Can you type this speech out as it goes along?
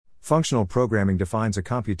Functional programming defines a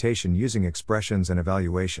computation using expressions and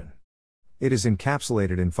evaluation. It is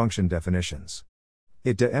encapsulated in function definitions.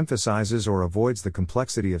 It de-emphasizes or avoids the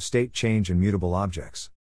complexity of state change and mutable objects.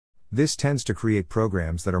 This tends to create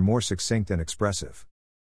programs that are more succinct and expressive.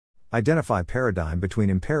 Identify paradigm between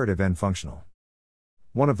imperative and functional.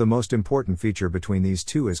 One of the most important feature between these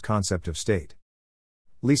two is concept of state.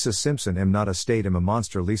 Lisa Simpson am not a state am a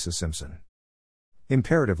monster Lisa Simpson.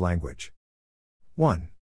 Imperative language. 1.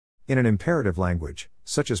 In an imperative language,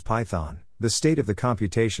 such as Python, the state of the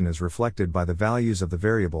computation is reflected by the values of the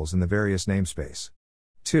variables in the various namespace.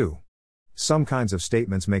 2. Some kinds of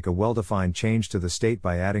statements make a well-defined change to the state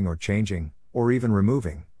by adding or changing, or even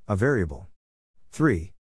removing, a variable.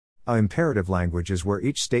 3. A imperative language is where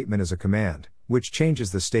each statement is a command, which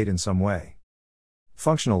changes the state in some way.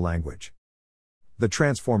 Functional language. The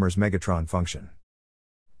Transformers Megatron function.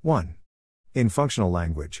 1. In functional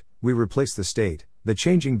language, we replace the state, the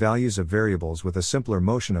changing values of variables with a simpler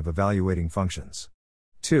motion of evaluating functions.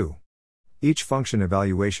 2. Each function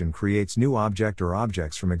evaluation creates new object or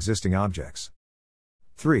objects from existing objects.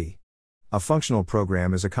 3. A functional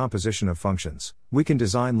program is a composition of functions. We can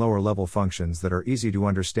design lower-level functions that are easy to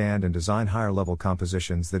understand and design higher-level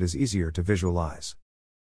compositions that is easier to visualize.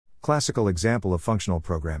 Classical example of functional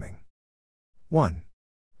programming. 1.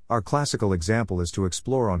 Our classical example is to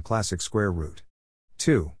explore on classic square root.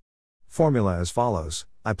 2. Formula as follows: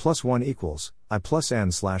 I plus 1 equals, I plus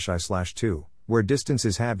n slash I slash 2, where distance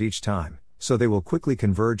is halved each time, so they will quickly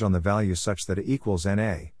converge on the value such that A equals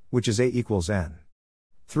na, which is A equals n.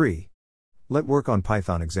 3. Let work on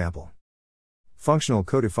Python example. Functional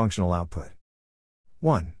code to functional output.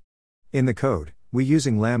 1. In the code, we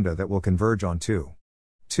using lambda that will converge on 2.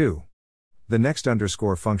 2. The next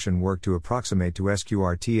underscore function work to approximate to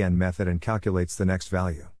sqrtn method and calculates the next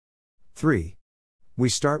value. 3. We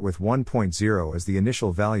start with 1.0 as the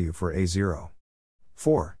initial value for A0.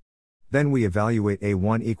 4. Then we evaluate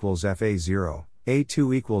A1 equals FA0,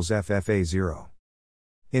 A2 equals FFA0.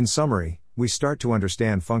 In summary, we start to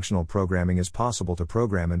understand functional programming is possible to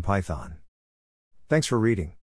program in Python. Thanks for reading.